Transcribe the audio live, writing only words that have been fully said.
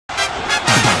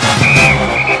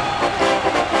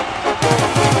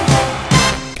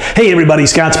Hey everybody,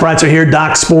 Scott Spreitzer here,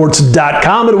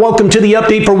 DocSports.com, and welcome to the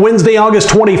update for Wednesday, August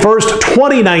 21st,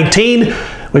 2019.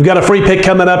 We've got a free pick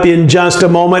coming up in just a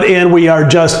moment, and we are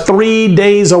just 3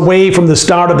 days away from the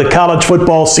start of the college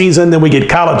football season. Then we get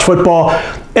college football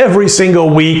every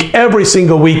single week, every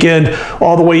single weekend,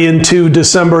 all the way into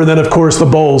December, and then, of course, the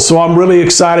bowls. So I'm really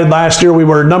excited. Last year, we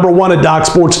were #1 at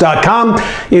DocSports.com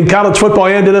in college football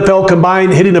and NFL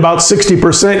combined, hitting about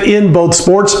 60% in both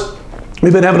sports.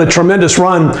 We've been having a tremendous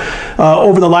run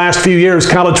over the last few years.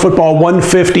 College football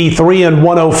 153 and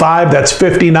 105. That's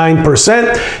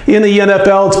 59%. In the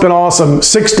NFL, it's been awesome.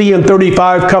 60 and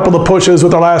 35, couple of pushes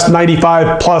with our last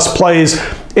 95 plus plays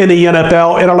in the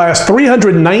NFL. In our last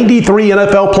 393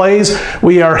 NFL plays,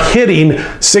 we are hitting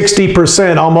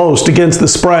 60% almost against the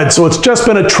spread. So it's just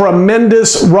been a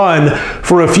tremendous run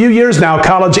for a few years now,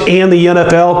 college and the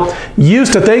NFL.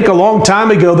 Used to think a long time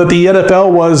ago that the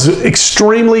NFL was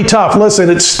extremely tough. Listen,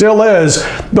 it still is,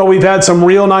 but we've had some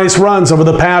real nice runs over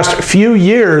the past few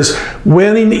years,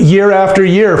 winning year after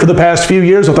year for the past few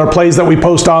years with our plays that we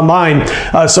post online.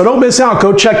 So don't miss out.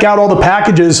 Go check out all the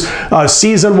packages,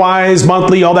 season-wise,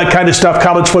 monthly, all that kind of stuff,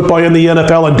 college football and the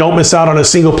NFL, and don't miss out on a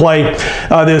single play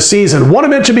this season. Want to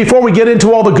mention before we get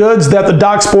into all the goods that the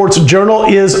Doc Sports Journal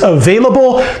is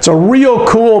available. It's a real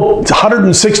cool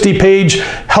 160-page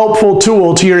helpful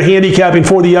tool to your handicapping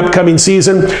for the upcoming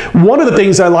season. One of the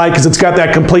things I like is it's got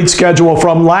that complete schedule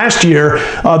from last year,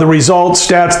 the results,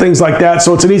 stats, things like that.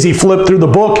 So it's an easy flip through the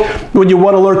book when you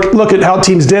want to look at how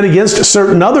teams did against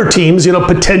certain other teams, you know,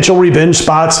 potential revenge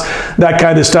spots, that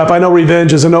kind of stuff. I know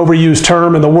revenge is an overused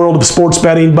term in the world of sports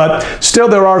betting, but still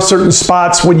there are certain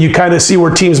spots when you kind of see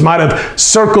where teams might have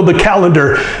circled the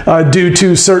calendar due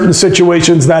to certain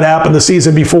situations that happened the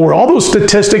season before. All those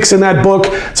statistics in that book,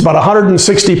 it's about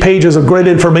 160 pages of great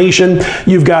information.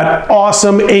 You've got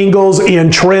awesome angles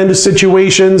and trend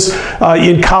situations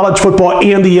in college football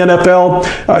and the NFL,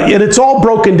 and it's all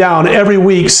broken down every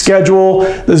week. Schedule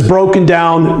is broken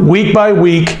down week by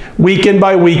week, weekend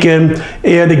by weekend,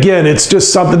 and again, it's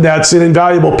just something that's an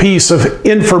invaluable piece of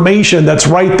information that's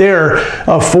right there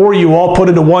for you, all put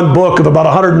into one book of about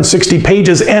 160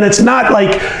 pages. And it's not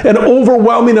like an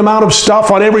overwhelming amount of stuff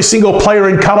on every single player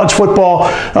in college football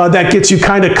that gets you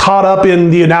kind of caught up in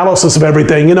the analysis of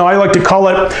everything. You know, I like to call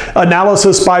it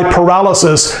analysis by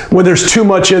paralysis when there's too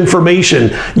much information.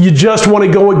 You just want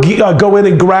to go in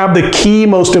and grab the key,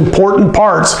 most important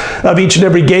parts of each and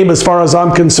every game as far as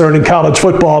I'm concerned in college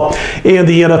football and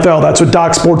the NFL. That's what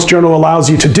Doc Sports Journal allows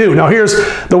you to do. Now, here's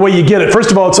the way you get it. First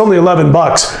of all, it's only $11,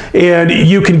 and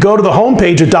you can go to the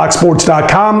homepage at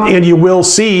DocSports.com, and you will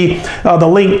see the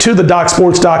link to the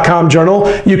DocSports.com journal.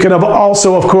 You can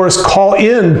also, of course, call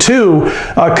in to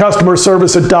customer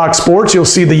service at Doc Sports. You'll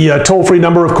see the toll-free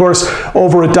number, of course,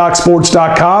 over at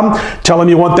DocSports.com. Tell them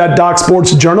you want that Doc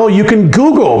Sports Journal. You can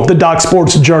Google the Doc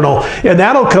Sports Journal, and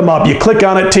that'll come up. You click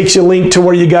on it, takes you a link to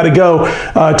where you got to go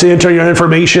to enter your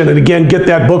information, and again, get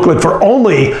that booklet for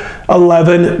only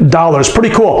 $11. Pretty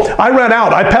cool. I ran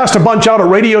out. I passed a bunch out of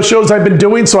radio shows I've been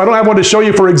doing, so I don't have one to show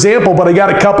you for example, but I got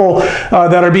a couple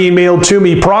that are being mailed to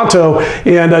me pronto,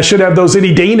 and I should have those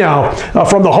any day now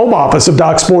from the home office of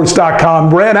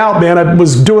DocSports.com. Ran out, man. I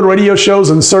was doing radio shows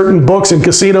in certain books and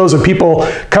casinos, and people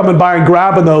coming by and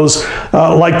grabbing those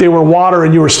like they were water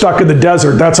and you were stuck in the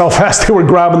desert. That's how fast they were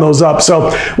grabbing those up.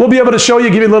 So we'll be able to show you,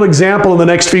 give you a little example in the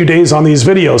next few days on these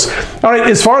videos. All right,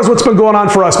 as far as what's been going on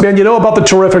for us, man, you know about the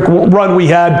terrific run we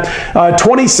had,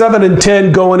 27 and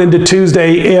 10 going into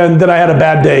Tuesday, and then I had a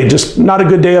bad day, just not a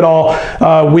good day at all.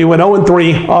 We went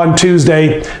 0-3 on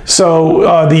Tuesday,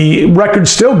 so the record's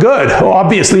still good,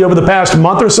 obviously over the past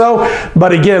month or so,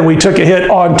 but again, we took a hit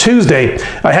on Tuesday.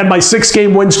 I had my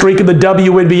 6-game win streak in the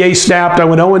WNBA snapped. I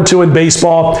went 0-2 in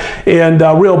baseball, and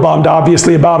real bummed,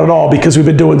 obviously, about it all because we've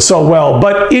been doing so well.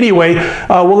 But anyway,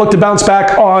 we'll look to bounce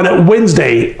back on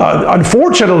Wednesday.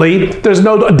 Unfortunately, there's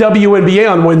no WNBA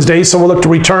on Wednesday, so we'll look to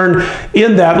return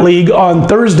in that league on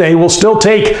Thursday. We'll still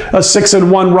take a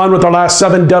 6-1 run with our last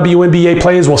 7 WNBA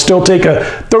plays. We'll still take a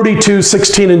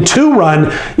 32-16-2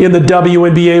 run in the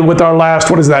WNBA with our last,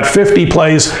 50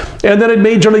 plays. And then in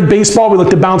Major League Baseball, we look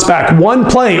to bounce back 1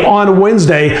 play on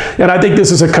Wednesday, and I think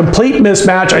this is a complete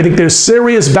mismatch. I think there's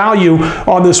serious value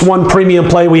on this one premium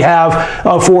play we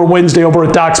have for Wednesday over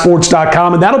at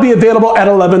DocSports.com, and that'll be available at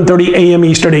 11:30 a.m.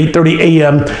 Eastern, 8:30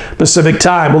 a.m. Pacific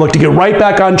time. We'll look to get right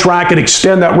back on track and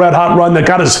extend that red-hot run that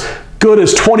got us good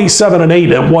as 27 and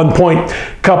 8 at one point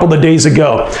a couple of days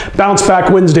ago. Bounce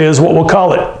back Wednesday is what we'll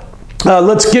call it.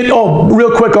 Let's get,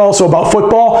 real quick also about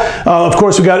football. Of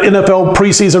course, we got NFL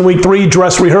preseason week 3,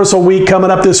 dress rehearsal week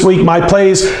coming up this week. My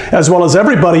plays, as well as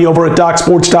everybody over at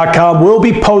DocSports.com, will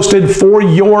be posted for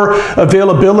your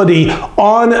availability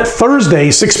on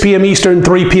Thursday, 6 p.m. Eastern,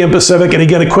 3 p.m. Pacific. And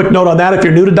again, a quick note on that, if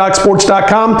you're new to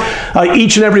DocSports.com,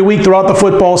 each and every week throughout the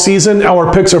football season,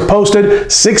 our picks are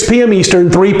posted 6 p.m. Eastern,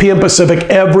 3 p.m. Pacific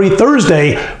every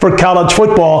Thursday for college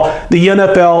football, the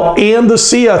NFL, and the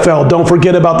CFL. Don't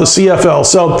forget about the CFL.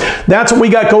 So that's what we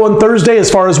got going Thursday.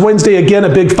 As far as Wednesday, again,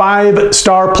 a big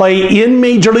 5-star play in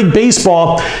Major League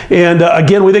Baseball. And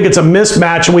again, we think it's a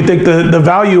mismatch, and we think the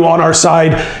value on our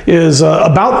side is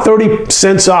about 30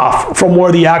 cents off from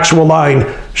where the actual line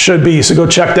should be. So go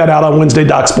check that out on Wednesday,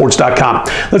 DocSports.com.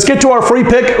 Let's get to our free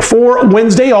pick for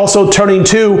Wednesday, also turning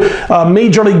to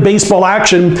Major League Baseball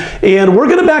action. And we're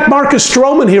going to back Marcus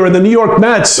Stroman here in the New York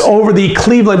Mets over the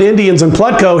Cleveland Indians in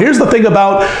Pletco. Here's the thing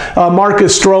about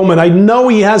Marcus Stroman. I know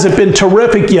he hasn't been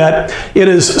terrific yet in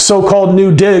his so-called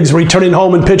new digs, returning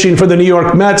home and pitching for the New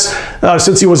York Mets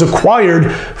since he was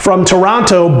acquired from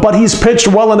Toronto, but he's pitched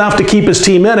well enough to keep his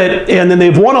team in it, and then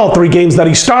they've won all 3 games that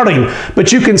he's starting.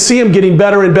 But you can see him getting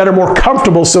better and better, more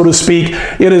comfortable, so to speak,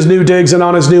 in his new digs and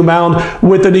on his new mound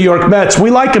with the New York Mets. We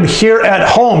like him here at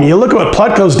home. You look at what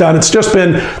Pletco's done. It's just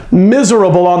been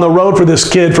miserable on the road for this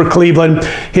kid for Cleveland.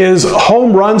 His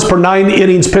home runs per 9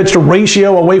 innings pitched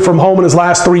ratio away from home in his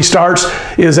last 3 starts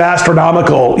is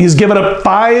astronomical. He's given up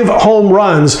 5 home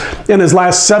runs in his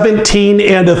last 17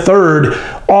 1/3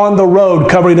 on the road,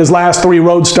 covering his last 3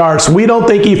 road starts. We don't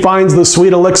think he finds the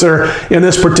sweet elixir in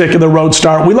this particular road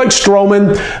start. We like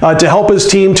Stroman to help his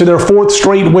team to their 4th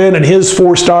straight win in his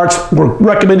 4 starts. We're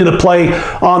recommending the play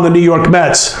on the New York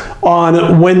Mets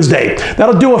on Wednesday.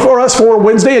 That'll do it for us for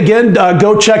Wednesday. Again,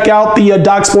 go check out the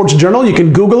Doc Sports Journal. You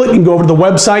can Google it. You can go over to the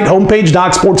website, homepage,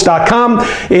 DocSports.com,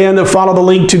 and follow the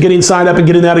link to getting signed up and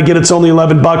getting that. Again, it's only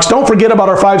 $11. Don't forget about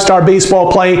our 5-star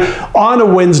baseball play on a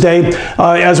Wednesday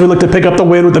as we look to pick up the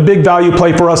win with a big value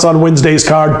play for us on Wednesday's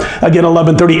card. Again,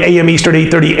 11:30 a.m. Eastern,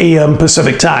 8:30 a.m.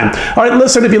 Pacific time. All right,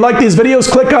 listen, if you like these videos,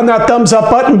 click on that thumbs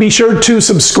up button. Be sure to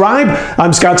subscribe.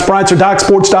 I'm Scott Spreitzer,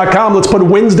 DocSports.com. Let's put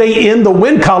Wednesday in the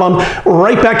win column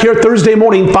right back here Thursday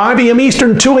morning, 5 a.m.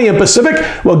 Eastern, 2 a.m. Pacific.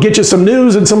 We'll get you some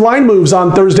news and some line moves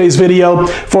on Thursday's video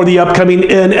for the upcoming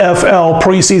NFL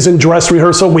preseason dress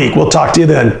rehearsal week. We'll talk to you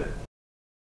then.